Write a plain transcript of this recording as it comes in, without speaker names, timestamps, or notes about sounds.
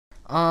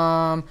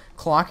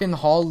Clock in the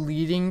hall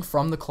leading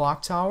from the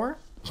clock tower.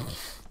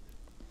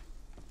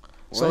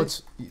 So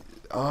it's,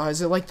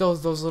 is it like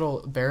those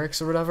little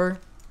barracks or whatever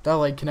that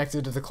like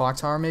connected to the clock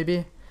tower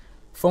maybe?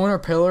 Phone or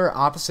pillar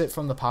opposite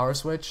from the power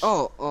switch.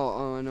 Oh,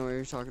 I know what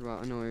you're talking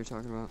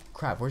about.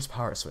 Crap, where's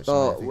power switch?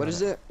 Oh, what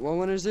is it? What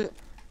one is it?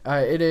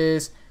 It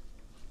is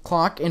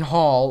clock in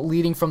hall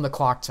leading from the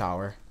clock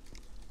tower.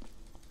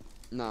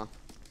 No.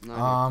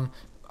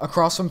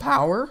 Across from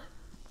power.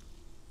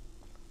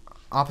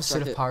 Opposite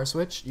Check of it. power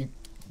switch.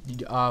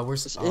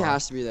 Where's It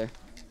has to be there.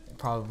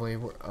 probably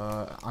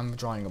I'm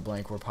drawing a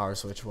blank where power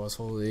switch was.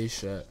 Holy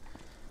shit.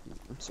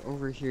 It's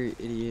over here, you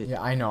idiot.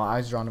 Yeah, I know. I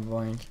was drawing a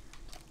blank.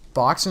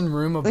 Box and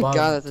room above. Thank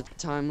God that the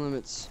time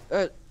limits.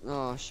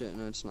 Oh shit,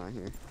 no, it's not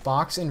here.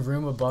 Box and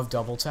room above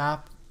double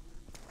tap.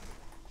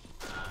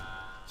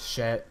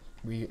 Shit.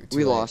 We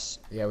lost.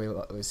 Yeah,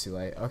 it was too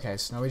late. Okay,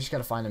 so now we just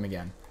gotta find them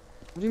again.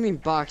 What do you mean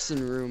box and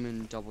room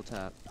and double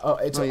tap? Oh,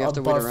 it's No, you have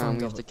to wait above around. from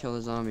We have double. to kill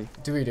the zombie.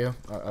 Do we do?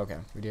 Okay,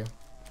 we do.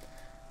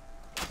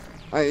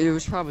 Alright, it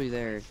was probably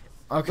there.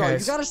 Okay. Bro,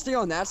 you gotta stay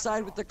on that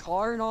side with the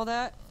car and all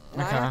that.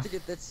 And I Okay. have to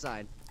get this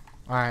side.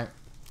 All right. Do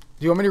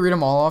you want me to read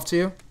them all off to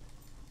you?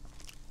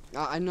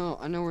 I know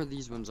where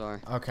these ones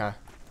are. Okay.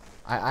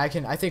 I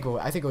think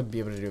we'll be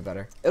able to do it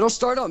better. It'll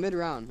start out mid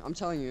round. I'm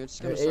telling you, it's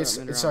gonna start out mid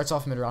round. It starts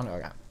off mid round.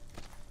 Okay.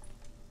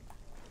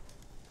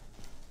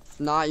 If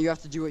not, you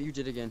have to do what you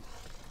did again.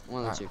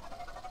 One of the two.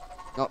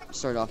 Oh,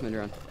 start off mid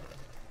round.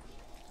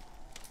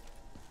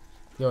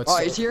 Yo, Oh,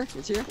 it's here.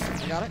 It's here.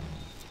 I got it.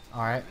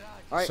 All right.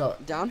 All right. So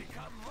Down.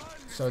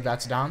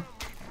 that's down.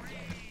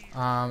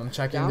 I'm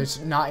checking. Down? It's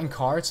not in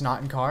car. It's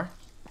not in car.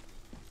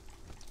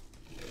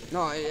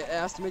 No, it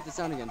has to make the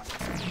sound again.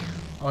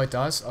 Oh, it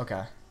does.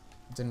 Okay.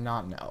 Did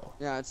not know.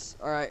 Yeah, it's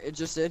all right. It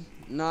just did.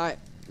 Not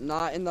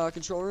in the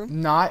control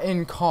room. Not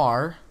in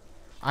car.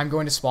 I'm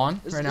going to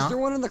spawn right now. Is there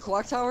one in the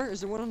clock tower?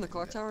 Is there one in the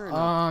clock tower? Or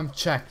no?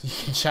 Check. You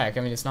can check.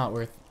 I mean, it's not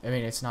worth. I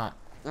mean, it's not.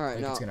 All right,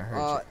 like no. it's gonna hurt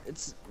you.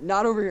 It's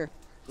not over here.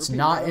 It's Repeat,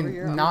 not over in.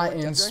 here. I'm Not looking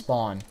in death ray.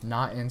 spawn.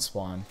 Not in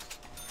spawn.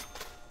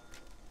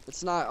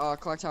 It's not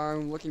clock tower.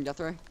 I'm looking death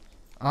ray.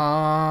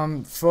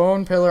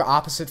 Phone pillar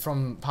opposite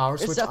from power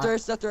switch. It's death ray.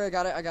 It's death ray. I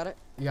got it.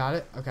 You got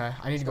it? Okay.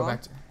 I need to go Spawn?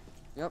 back to.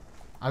 Yep.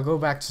 I'll go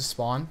back to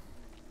spawn.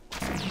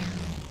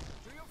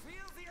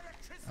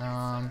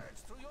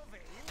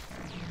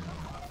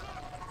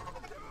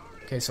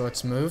 Okay, so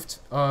it's moved.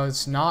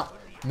 It's not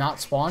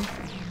spawn.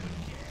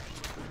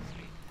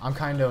 I'm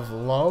kind of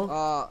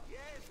low.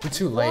 We're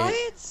too late.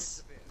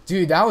 What?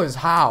 Dude, that was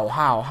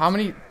how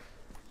many?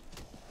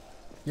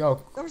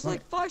 Yo. That was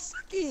like 5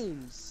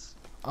 seconds.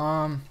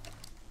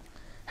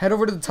 Head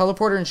over to the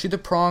teleporter and shoot the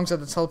prongs at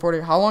the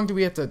teleporter. How long do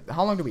we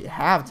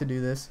have to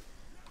do this?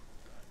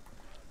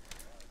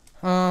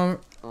 Oh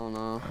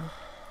no.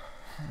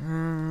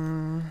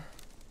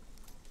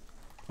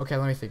 Okay,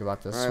 let me think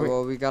about this. Alright,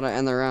 well, we gotta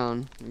end the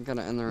round.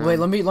 Wait,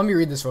 let me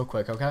read this real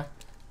quick, okay?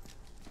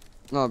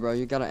 No, bro,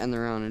 you gotta end the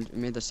round. It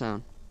made the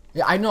sound.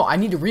 Yeah, I know. I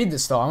need to read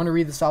this though. I want to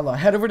read this out loud.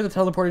 Head over to the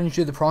teleporter and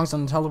shoot the prongs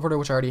on the teleporter,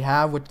 which I already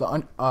have, with the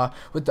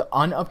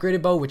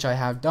unupgraded bow, which I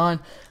have done.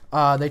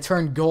 They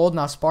turn gold.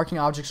 Now sparking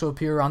objects will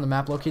appear around the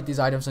map. Locate these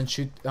items and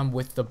shoot them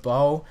with the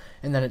bow,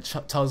 and then it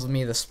tells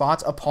me the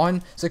spots.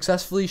 Upon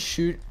successfully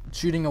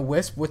shooting a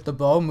wisp with the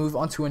bow, move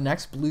onto a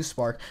next blue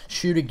spark.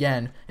 Shoot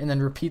again, and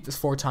then repeat this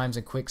 4 times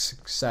in quick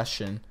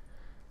succession.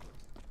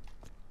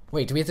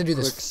 Wait, do we have to do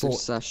this? Quick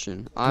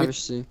succession.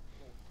 Obviously.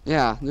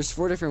 Yeah, there's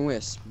 4 different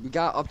wisps. We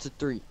got up to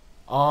 3.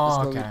 Oh,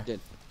 That's okay. what we did.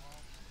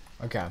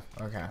 Okay.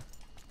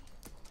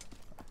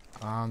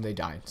 They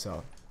died,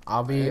 so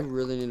I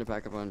really need to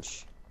pack a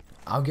bunch.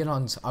 I'll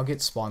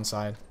get spawn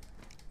side.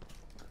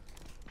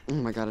 Oh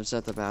my god, it's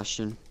at the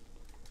bastion.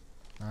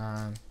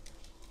 Oh,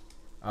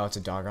 it's a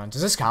dog run.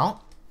 Does this count?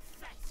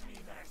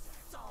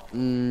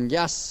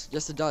 Yes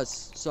it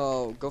does.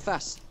 So go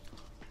fast.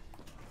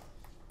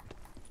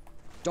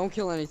 Don't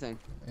kill anything.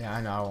 Yeah, I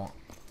know. I won't.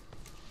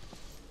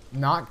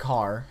 Not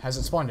car. Has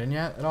it spawned in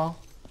yet at all?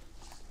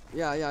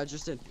 Yeah, I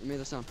just did. It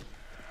made the sound.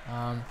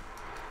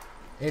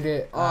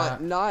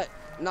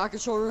 Not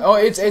control room. Oh,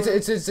 it's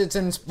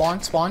in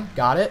spawn.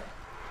 Got it.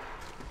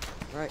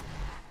 Right.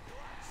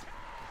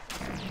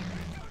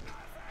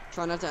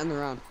 Try not to end the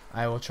round.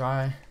 I will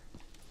try.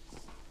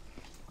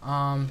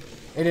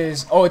 It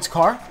is. Oh, it's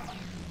car.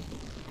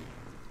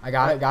 I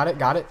got it. Got it.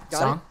 Got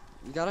Sound.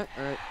 it? You got it?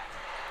 Alright.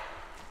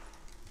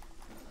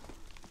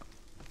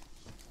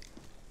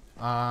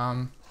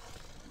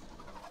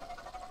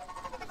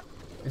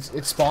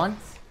 It's spawn.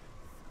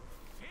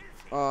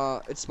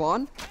 It's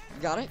spawn.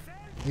 You got it?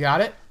 You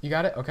got it. You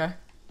got it. Okay.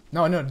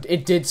 No,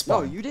 it did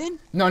spawn. No, you did?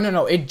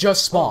 No. It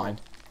just spawned.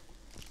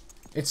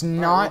 It's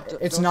not. Well,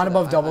 it's don't not say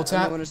above that. double I know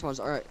tap. when it spawns.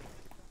 Alright.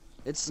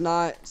 It's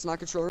not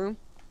control room.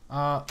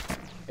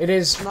 It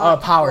is It's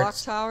not power. clock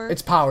tower.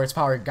 It's power. It's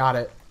power. Got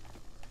it.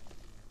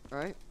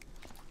 Alright.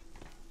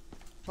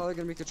 Probably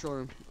gonna be control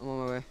room. I'm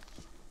on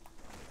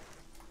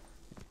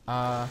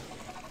my way.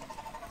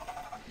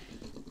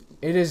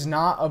 It is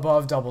not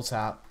above double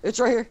tap. It's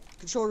right here.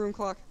 Control room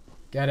clock.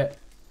 Get it.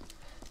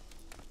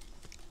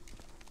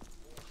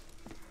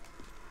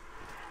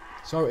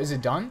 So is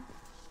it done?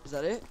 Is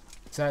that it?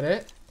 Is that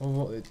it?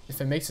 Well, if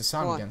it makes a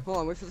sound again. Hold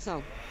on, wait for the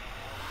sound.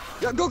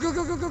 Yeah, go, go,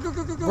 go, go, go, go,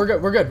 go, go, go. We're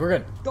good, we're good, we're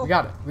good. Go. We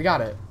got it, we got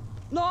it.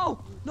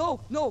 No, no,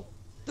 no.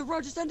 The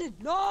round just ended.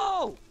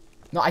 No.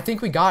 No, I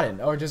think we got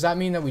it. Or does that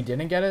mean that we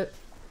didn't get it?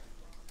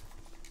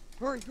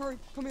 Hurry, hurry.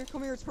 Come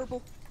here, it's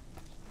purple.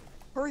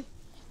 Hurry.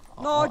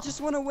 No, it just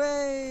went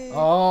away.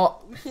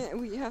 Oh.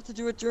 We have to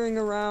do it during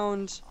a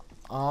round.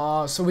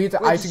 So we have to.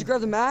 Wait, did you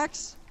grab the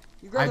max?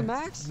 You grabbed the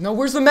max? No,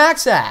 where's the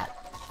max at?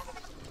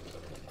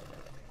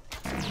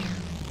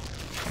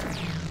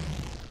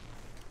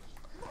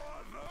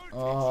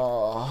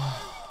 Oh.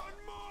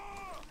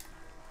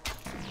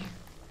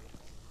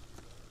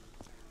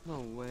 No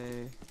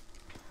way.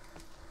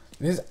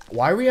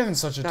 Why are we having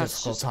such a That's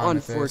difficult just time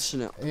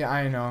unfortunate. with this? Yeah,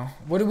 I know.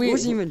 What do we? It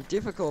wasn't even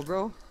difficult,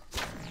 bro.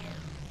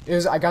 It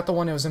was. I got the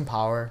one that was in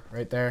power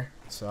right there.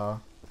 So.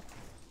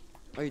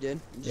 Oh, you did?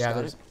 You just Yeah,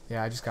 got it?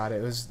 yeah, I just got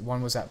it. It was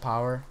one was at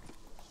power.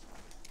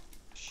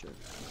 Shit.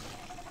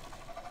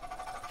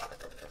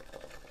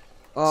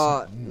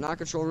 Not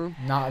control room.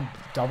 Not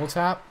double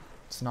tap.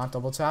 It's not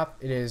double tap.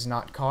 It is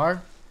not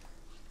car.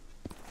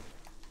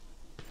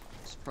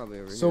 It's probably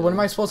over here. So what am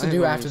I supposed to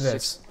do after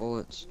this? 6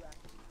 bullets.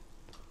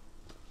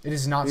 It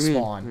is not What do you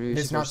mean? spawn. What are you it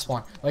is not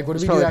supposed spawn. Like what do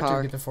It's we do probably after power.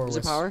 we get the 4 Is it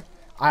whistles? power?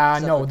 No,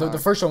 Definitely the power.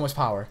 first one was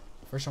power.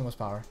 First one was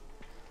power.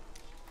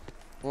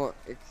 Well,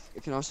 it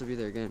can also be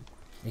there again.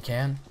 You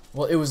can?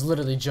 Well, it was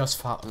literally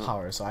just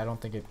power, so I don't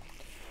think it.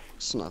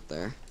 It's not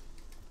there.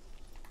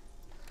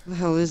 What the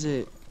hell is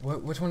it?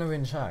 Which one have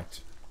we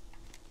checked?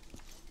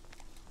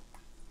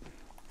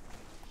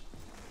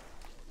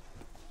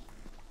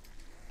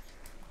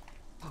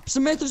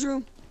 Samantha's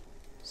room.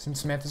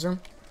 Samantha's room?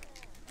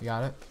 You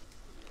got it?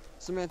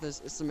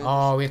 Samantha's. It's Samantha's.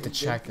 Oh, we have to You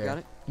check did? You there.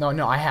 got it?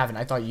 No, I haven't.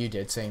 I thought you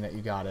did, saying that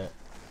you got it.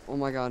 Oh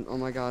my god, oh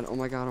my god, oh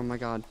my god, oh my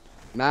god.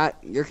 Matt,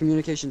 your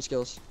communication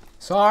skills.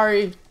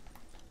 Sorry.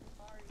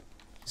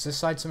 Is this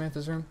side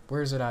Samantha's room?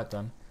 Where is it at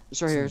then?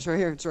 It's right here, it's right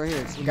here, it's right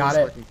here. It's Got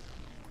it.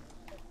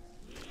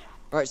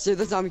 Alright, save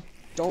the zombie.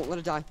 Don't let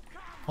it die.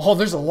 Oh,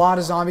 there's a lot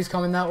of zombies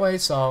coming that way,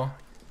 so.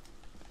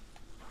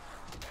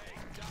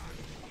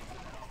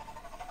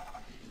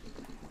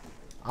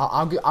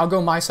 I'll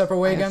go my separate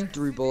way I have again.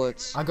 3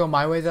 bullets. I'll go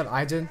my way that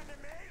I did.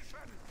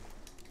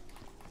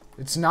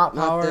 It's not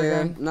Not power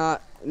there. again.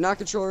 Not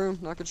control room.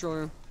 Not control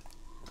room.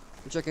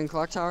 I'm checking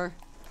clock tower.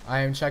 I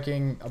am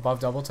checking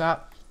above double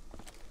tap.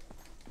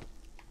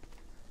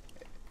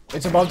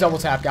 It's above double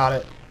tap. Got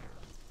it.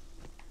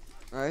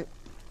 Alright.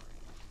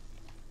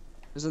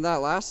 Isn't that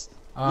last?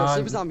 No,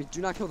 save a zombie.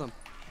 Do not kill them.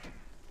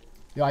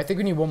 Yo, I think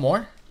we need one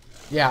more.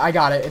 Yeah, I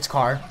got it. It's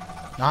car.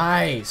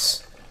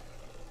 Nice.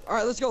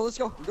 Alright, let's go. Let's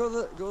go. Go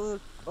to the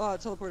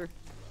teleporter.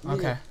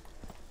 Okay.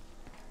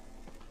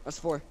 That's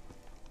 4.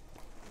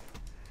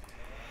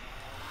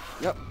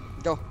 Yep.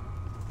 Go.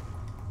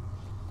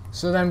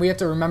 So then we have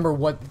to remember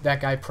what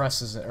that guy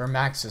presses, or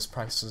Max's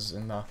presses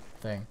in the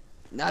thing.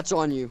 That's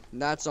on you.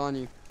 That's on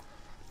you.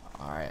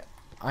 Alright.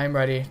 I'm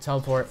ready.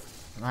 Teleport.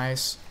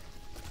 Nice.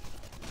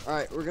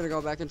 Alright, we're gonna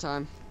go back in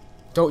time.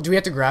 Do we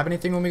have to grab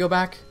anything when we go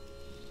back?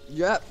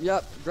 Yep.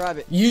 Grab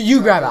it.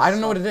 You grab it. I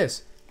don't know what it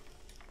is.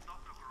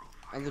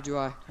 Neither do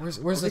I. Where's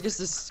I the... think it's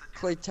this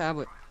clay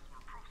tablet.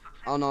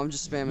 Oh no, I'm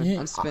just spamming.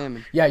 I'm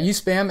spamming. Yeah, you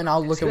spam and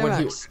I'll look at what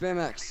he... Spam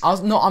X.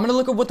 No, I'm gonna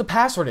look at what the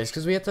password is,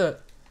 because we have to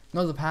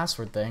know the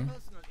password thing.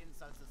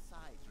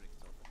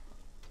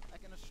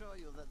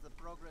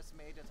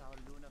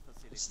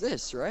 It's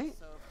this, right?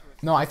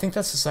 No, I think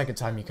that's the second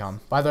time you come.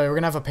 By the way, we're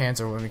gonna have a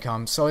Panzer when we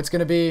come, so it's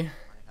gonna be...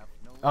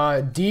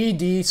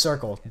 DD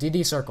circle.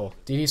 DD circle.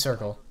 DD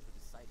circle.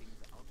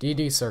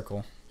 DD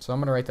circle. So I'm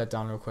gonna write that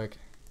down real quick.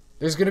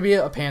 There's gonna be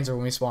a Panzer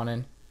when we spawn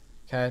in.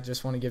 Okay,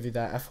 just want to give you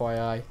that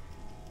FYI.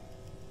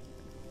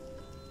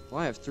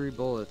 Well, I have 3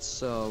 bullets,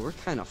 so we're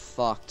kind of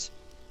fucked.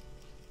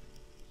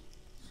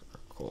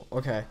 Cool.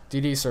 Okay,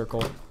 DD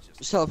circle.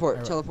 Just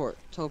teleport, Alright.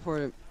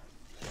 teleport him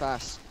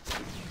fast.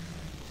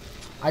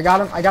 I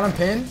got him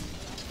pinned.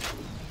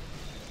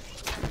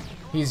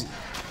 He's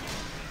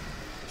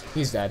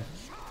dead.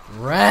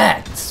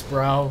 Wrecked,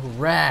 bro.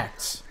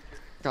 Wrecked.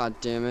 God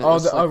damn it. Oh,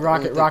 It's like the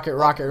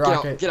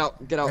rocket. Get out.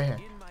 Right here.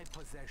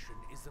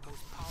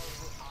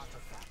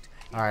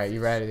 Alright,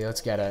 you ready? Let's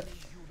get it.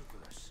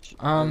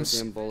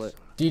 Damn bullet.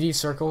 DD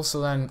circle,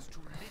 so then...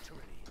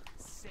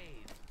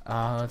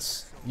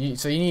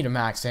 so you need a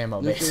max ammo,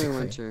 Nuclear basically.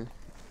 winter.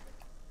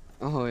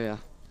 Oh, yeah.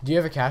 Do you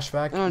have a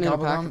cashback? I don't need a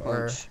pack a Gobblegum,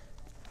 or... punch.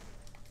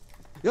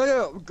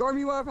 Yo, guard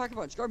me while I pack a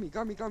punch. Guard me.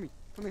 Come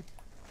here.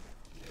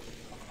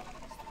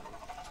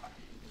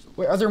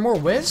 Wait, are there more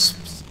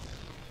wisps?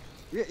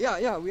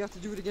 Yeah, we have to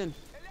do it again.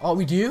 Oh,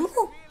 we do?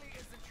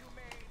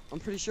 I'm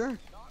pretty sure.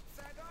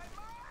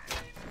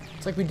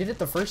 It's like we did it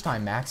the first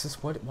time, Maxis.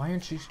 Why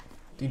aren't you...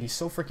 Dude, he's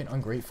so freaking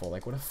ungrateful.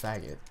 Like, what a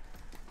faggot.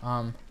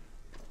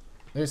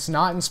 It's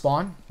not in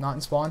spawn. Not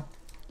in spawn.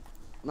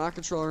 Not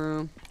control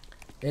room.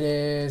 It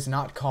is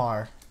not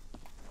car.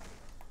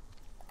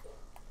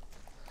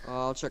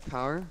 I'll check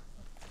power.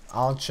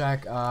 I'll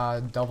check,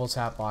 double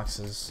tap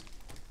boxes.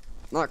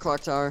 Not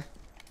clock tower.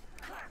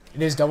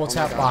 It is double Oh my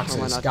tap God, how am I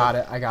boxes. not Got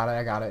it. I got it.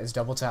 I got it. It's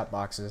double tap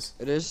boxes.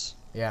 It is?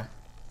 Yeah.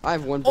 I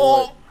have one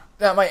bullet. Oh,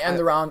 that might end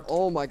the round.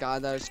 Oh my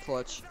God, that is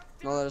clutch.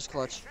 No, that is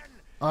clutch.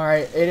 All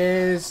right. It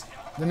is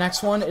the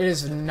next one. It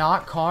is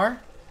not car.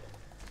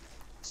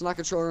 It's not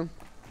control room.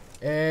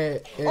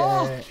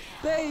 Oh,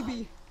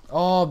 Baby.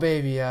 oh,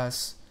 baby,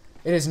 yes.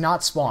 It is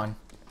not spawn.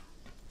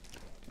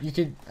 You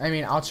could. I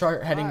mean, I'll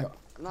start heading.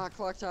 Not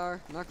clock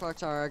tower. Not clock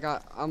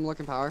tower. I'm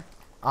looking power.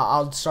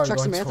 I'll start Check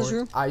going Samantha's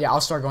towards. room? Yeah,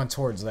 I'll start going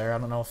towards there. I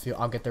don't know if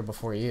I'll get there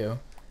before you.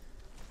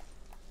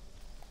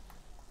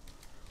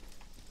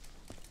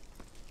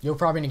 You'll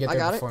probably get I there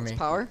got before it. me. It's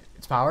power.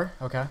 It's power?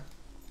 Okay.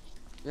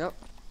 Yep.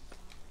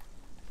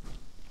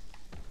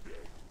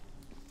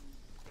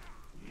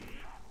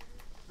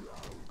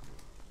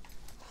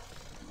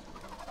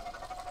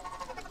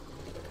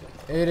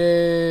 It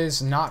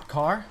is not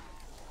car.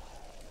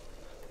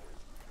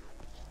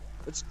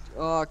 It's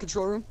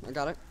control room. I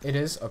got it. It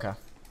is? Okay.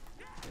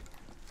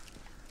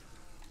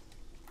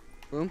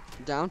 Boom.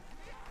 Down.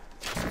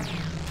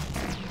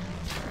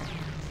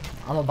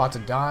 I'm about to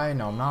die.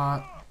 No, I'm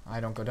not.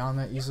 I don't go down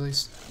that easily.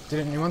 Did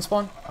a new one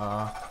spawn?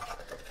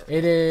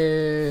 It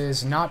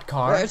is not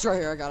car. Yeah, it's right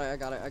here. I got it. I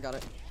got it. I got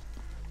it.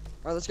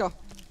 All right, let's go.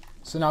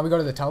 So now we go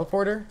to the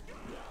teleporter.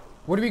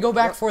 What do we go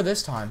back for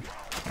this time?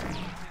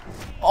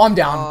 Oh, I'm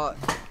down.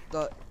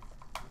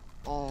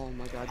 Oh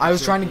my God. I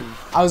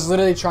was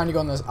literally trying to go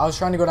on this. I was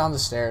trying to go down the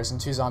stairs and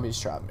two zombies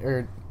trapped me,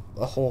 or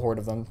a whole horde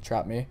of them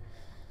trapped me.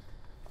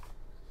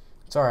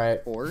 It's all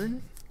right.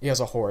 Horde? He has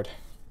a horde.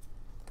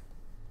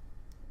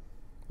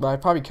 But I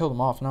probably killed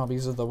them off now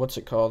because of the what's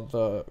it called,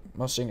 the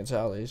Mustang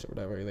Italians or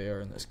whatever they are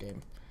in this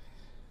game.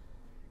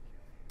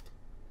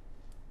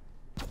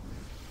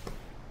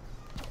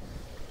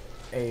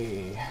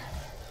 Hey.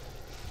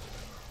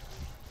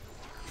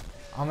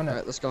 I'm gonna. All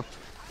right, let's go.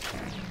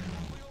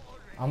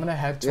 I'm gonna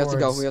head towards. We have to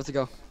go. We have to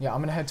go. Yeah,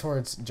 I'm gonna head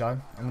towards Jug.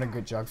 I'm gonna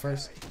get Jug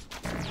first.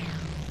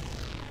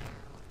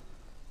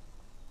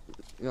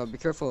 Yeah, be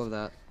careful of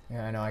that.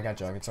 Yeah, I know. I got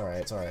Jug. It's all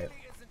right. It's all right.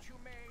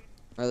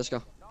 All right, let's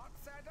go.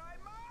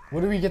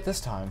 What do we get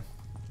this time?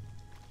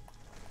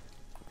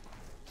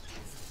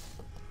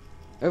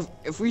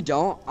 If we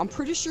don't, I'm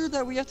pretty sure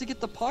that we have to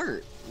get the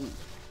part.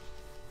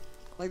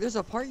 Like, there's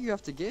a part you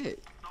have to get.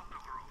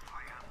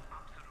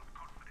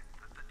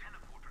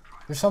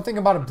 There's something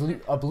about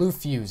a blue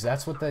fuse.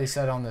 That's what they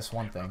said on this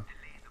one thing.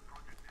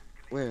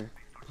 Where?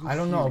 I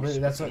don't know, but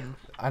that's what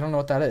I don't know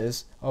what that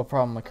is. Oh,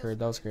 problem occurred.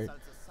 That was great.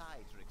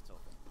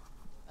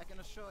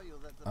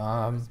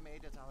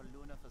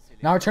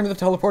 Now return to the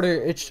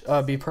teleporter.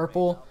 It be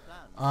purple.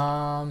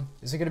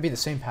 Is it gonna be the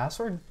same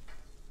password?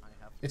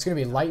 It's gonna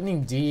be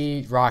Lightning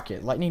D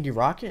Rocket. Lightning D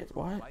Rocket?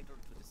 What?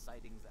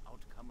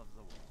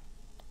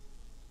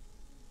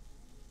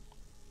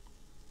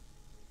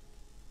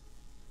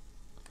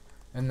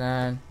 And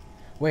then,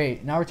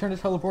 wait. Now return to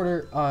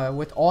teleporter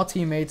with all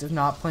teammates, if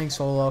not playing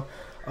solo.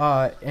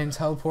 And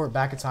teleport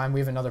back in time. We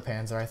have another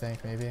Panzer, I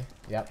think, maybe.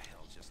 Yep.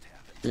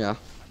 Yeah.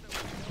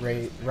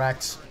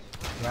 Rex.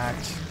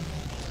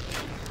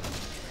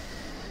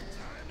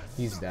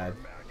 He's dead.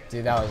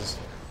 Dude, that was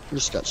You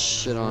just got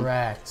shit on.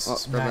 Rex. Oh,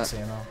 grab Max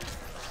that. ammo.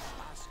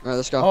 Alright,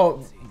 let's go.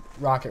 Oh,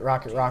 rocket.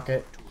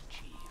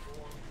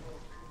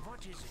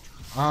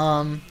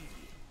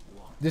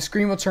 The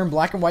screen will turn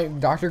black and white.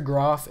 Dr.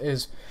 Groff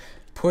is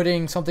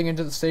putting something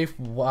into the safe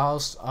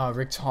whilst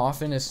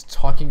Richthofen is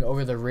talking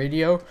over the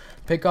radio.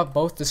 Pick up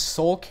both the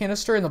soul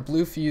canister and the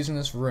blue fuse in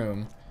this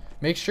room.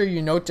 Make sure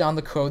you note down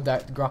the code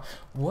that Groff.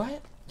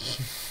 What?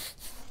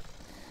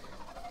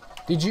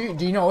 Do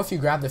you know if you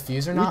grabbed the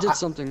fuse or not? We did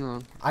something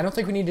wrong. I don't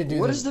think we need to do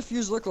What this. does the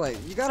fuse look like?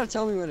 You gotta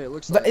tell me what it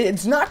looks like.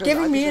 It's not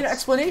giving me an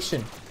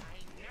explanation.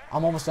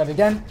 I'm almost dead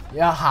again.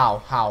 Yeah,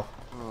 how?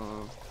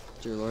 Oh,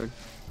 dear Lord.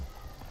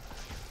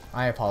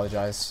 I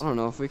apologize. I don't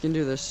know if we can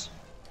do this.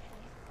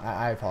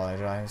 I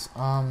apologize.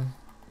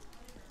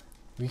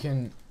 We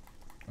can.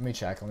 Let me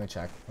check.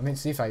 Let me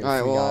see if I.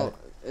 Alright, got well,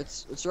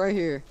 it. it's right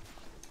here.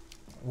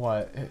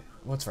 What?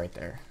 What's right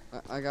there?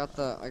 I got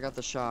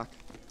the shock.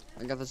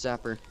 I got the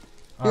zapper.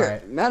 All Here,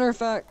 right. matter of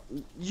fact,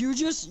 you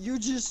just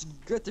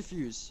get the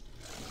fuse.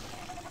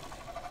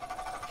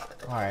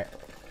 All right.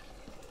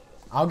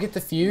 I'll get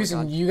the fuse, Oh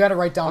my and God. you gotta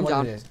write down I'm what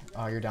down. it is.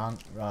 Oh, you're down.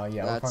 Yeah,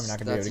 we're probably not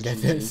gonna be able to get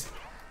that's easy. this.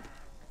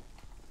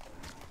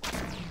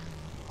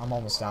 I'm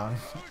almost down.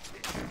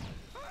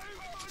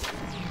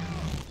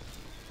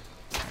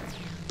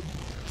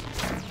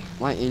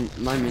 My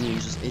minion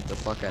just ate the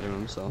fuck out of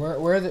himself. Where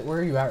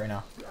are you at right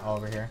now? Oh,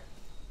 over here.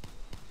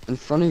 In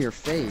front of your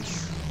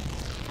face.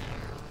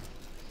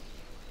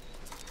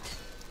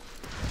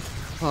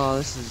 Oh,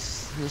 this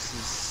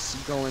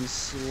is going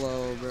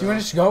slow, bro. Do you want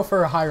to just go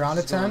for a high round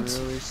It's going attempt?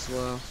 really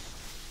slow.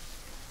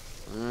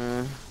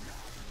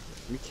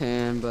 We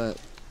can, but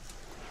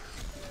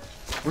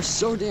we're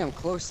so damn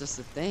close. That's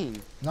the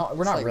thing. No,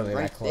 we're It's not like really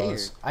right that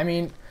close. there. I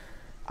mean,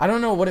 I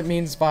don't know what it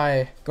means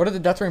by go to the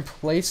death ring,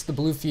 place the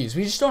blue fuse.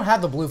 We just don't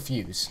have the blue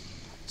fuse.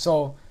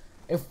 So,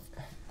 if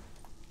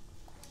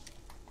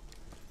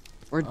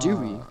Or do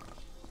we?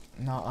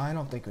 no, I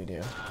don't think we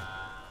do.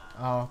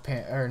 Oh,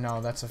 or no,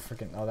 that's a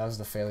freaking. Oh, that was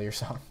the failure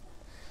song.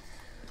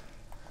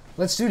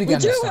 Let's do it again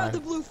this time. We do have the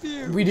blue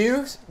fuse. We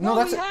do? No,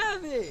 that's. We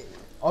have it.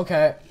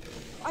 Okay.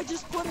 I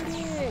just put it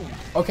in.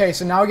 Okay,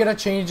 so now we gotta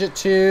change it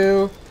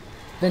to,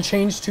 then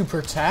change to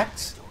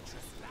protect.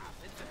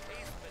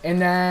 And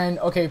then,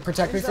 okay,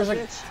 protect me for a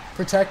second.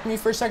 Protect me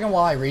for a second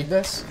while I read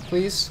this,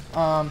 please.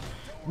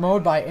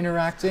 Mode by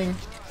interacting.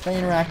 By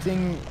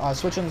interacting,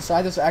 switch on the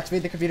side. This will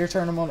activate the computer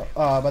terminal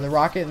by the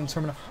rocket and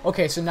terminal.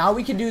 Okay, so now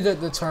we can do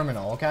the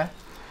terminal, okay?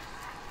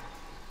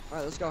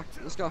 Alright, let's go.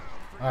 Let's go.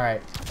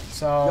 Alright,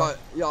 so.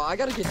 Yo, I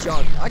gotta get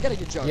jugged. I gotta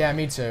get jugged. Yeah,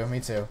 me too, me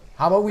too.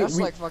 How about That's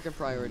like fucking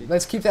priority.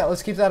 Let's keep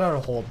that on a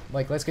hold.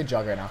 Like, let's get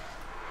jug right now.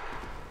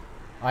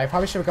 I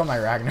probably should have got my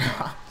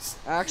Ragnarok.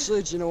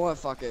 Actually, do you know what?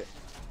 Fuck it.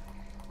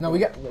 No,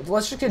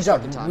 let's just get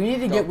jug. We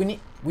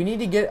need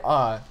to get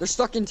They're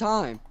stuck in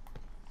time.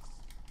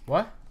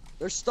 What?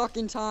 They're stuck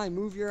in time.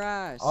 Move your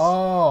ass.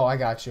 Oh, I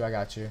got you.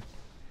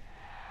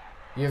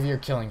 You have your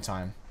killing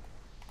time.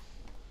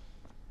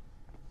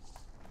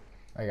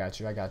 I got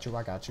you.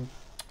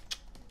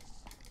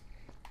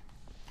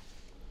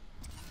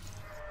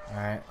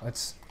 Alright,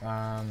 let's,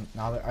 now,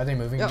 are they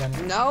moving again?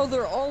 Now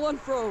they're all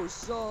unfroze,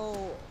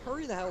 so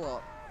hurry the hell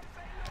up.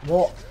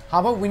 Well,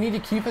 how about we need to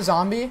keep a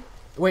zombie?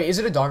 Wait, is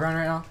it a dog run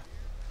right now?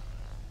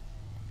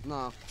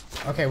 No.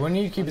 Okay, we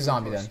need to keep a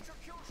zombie then.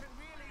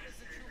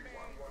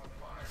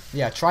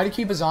 Yeah, try to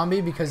keep a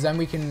zombie because then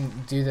we can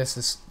do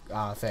this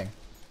thing.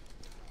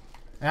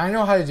 And I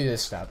know how to do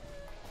this step.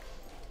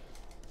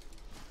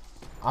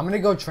 I'm gonna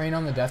go train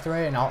on the death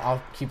ray and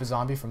I'll keep a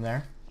zombie from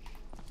there.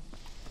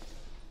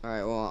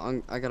 Alright,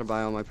 well, I gotta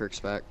buy all my perks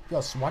back.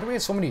 Yo, so why do we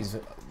have so many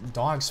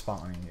dogs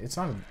spawning? It's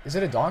not is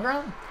it a dog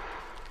round?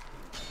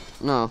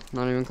 No,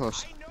 not even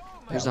close.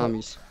 They're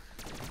zombies.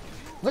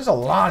 There's a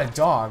lot of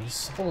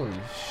dogs. Holy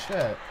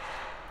shit.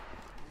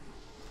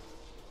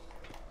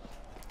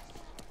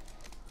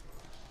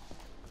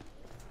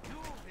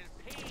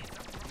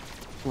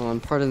 Well,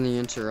 I'm pardon the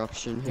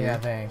interruption here. Yeah,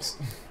 thanks.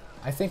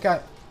 I think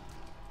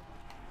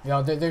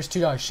Yo, there's two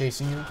dogs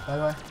chasing you, by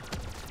the way.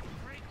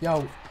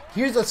 Yo,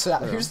 here's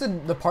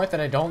the part that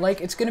I don't like.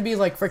 It's gonna be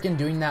like freaking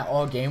doing that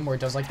all game where it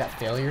does like that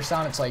failure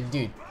sound. It's like,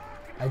 dude,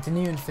 I didn't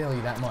even fail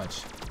you that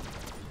much.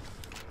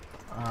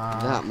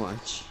 That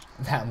much.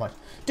 That much.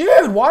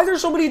 Dude, why are there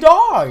so many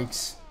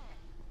dogs?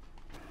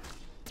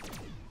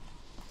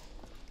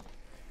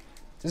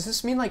 Does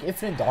this mean like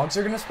infinite dogs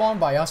are gonna spawn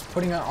by us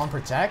putting it on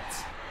protect?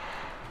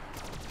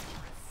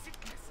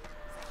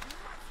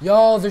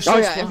 Yo, there's so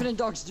infinite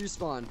dogs do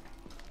spawn.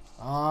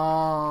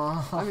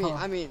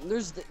 I mean,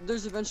 there's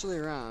eventually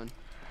around,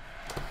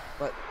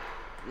 but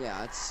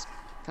yeah, it's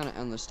kind of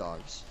endless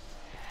dogs.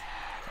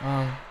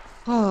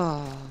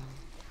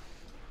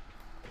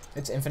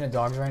 It's infinite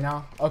dogs right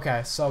now.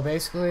 Okay, so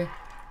basically,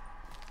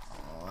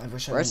 I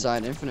wish I. Right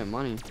side, infinite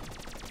money.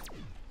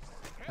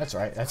 That's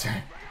right. That's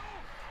right.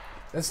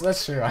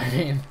 That's true. I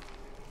mean,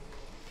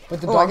 but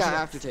the I dogs. got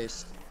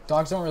aftertaste.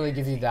 Dogs don't really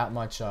give you that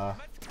much.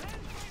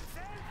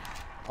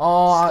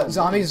 Oh,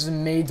 zombies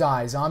may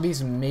die.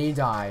 Zombies may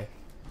die.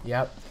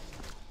 Yep.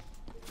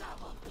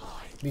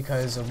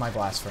 Because of my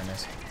blast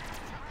furnace.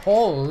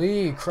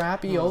 Holy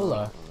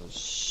crapiola. Oh,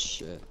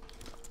 shit.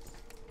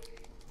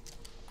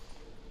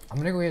 I'm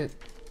gonna go get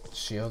a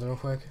shield real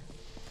quick.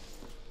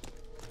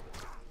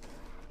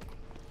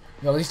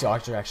 Yo, these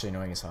dogs are actually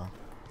annoying as hell.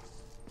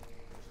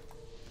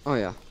 Oh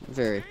yeah,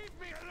 very.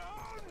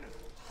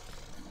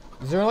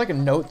 Is there like a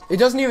note? It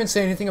doesn't even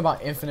say anything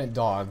about infinite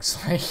dogs.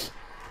 Like.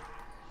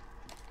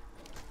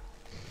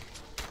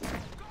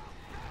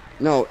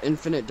 No,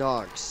 infinite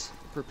dogs.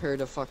 Prepare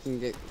to fucking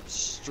get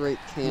straight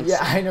cancer. Yeah,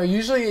 I know.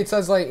 Usually it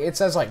says like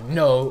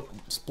no,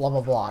 blah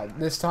blah blah.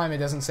 This time it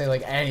doesn't say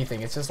like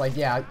anything. It's just like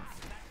yeah,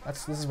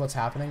 this is what's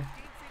happening.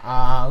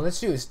 Let's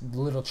do a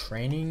little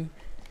training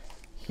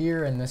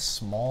here in this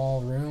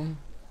small room,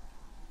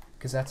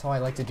 because that's how I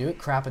like to do it.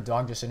 Crap, a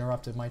dog just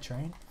interrupted my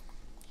train.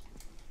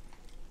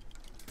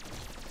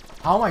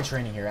 How am I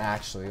training here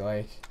actually?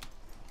 Like,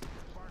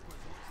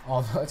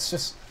 oh, let's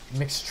just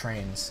mix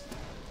trains.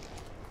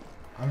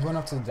 I'm going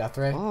up to the death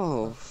ray.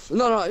 Oh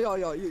no,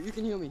 yo, you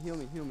can heal me.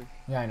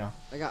 Yeah, I know.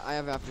 I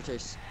have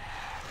aftertaste.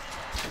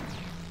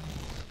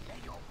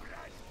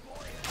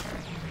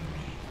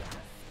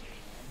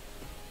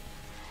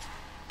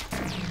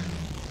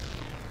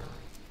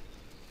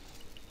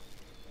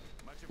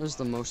 This is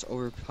the most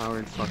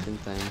overpowered fucking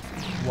thing.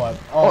 What?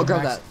 Oh,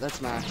 grab that.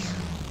 That's max.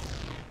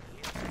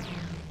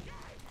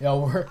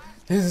 Yo,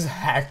 this is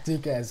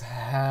hectic as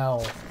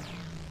hell.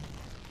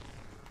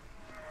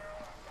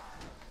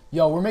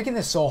 Yo, we're making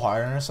this so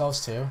hard on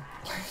ourselves too.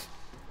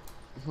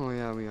 Oh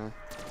yeah, we are.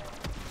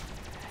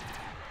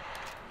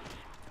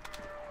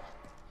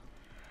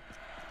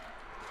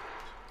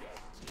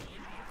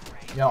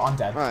 Yo, I'm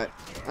dead. Alright,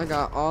 I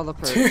got all the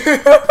perks.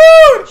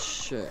 Dude!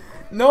 Shit.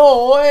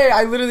 No way!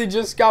 I literally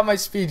just got my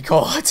speed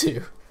cola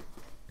too.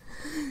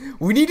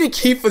 We need to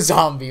keep a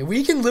zombie.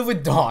 We can live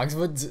with dogs,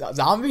 but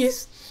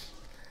zombies?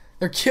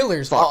 They're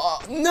killers.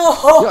 No!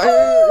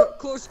 Yo,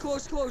 close.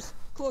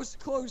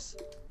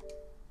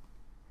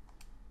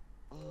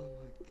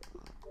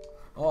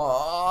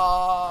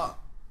 Oh,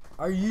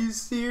 are you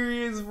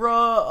serious, bro?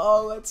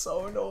 Oh, that's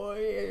so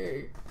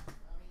annoying.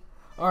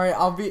 All right,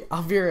 I'll be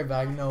right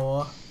back,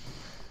 Noah.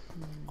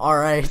 All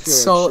right,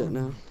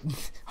 so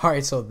all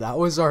right, so that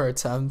was our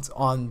attempt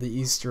on the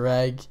Easter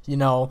egg. You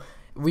know,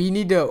 we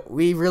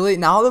really,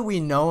 now that we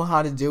know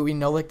how to do, we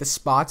know like the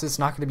spots, it's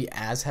not going to be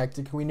as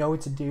hectic. We know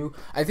what to do.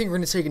 I think we're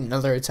going to take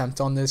another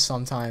attempt on this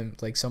sometime,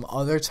 like some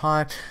other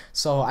time.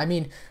 So, I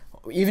mean,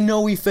 even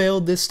though we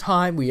failed this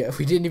time, we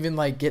didn't even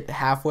like get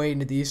halfway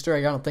into the Easter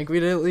egg. I don't think we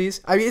did, at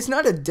least. I mean, it's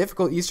not a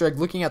difficult Easter egg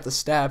looking at the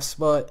steps,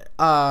 but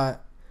I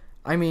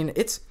mean,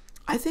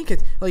 I think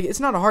it's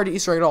not a hard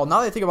Easter egg at all. Now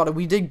that I think about it,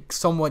 we did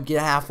somewhat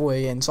get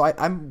halfway in, so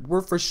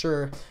we're for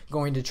sure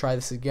going to try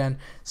this again.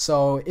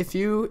 So if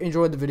you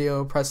enjoyed the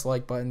video, press the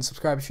like button,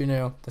 subscribe if you're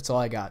new. That's all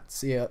I got.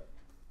 See ya.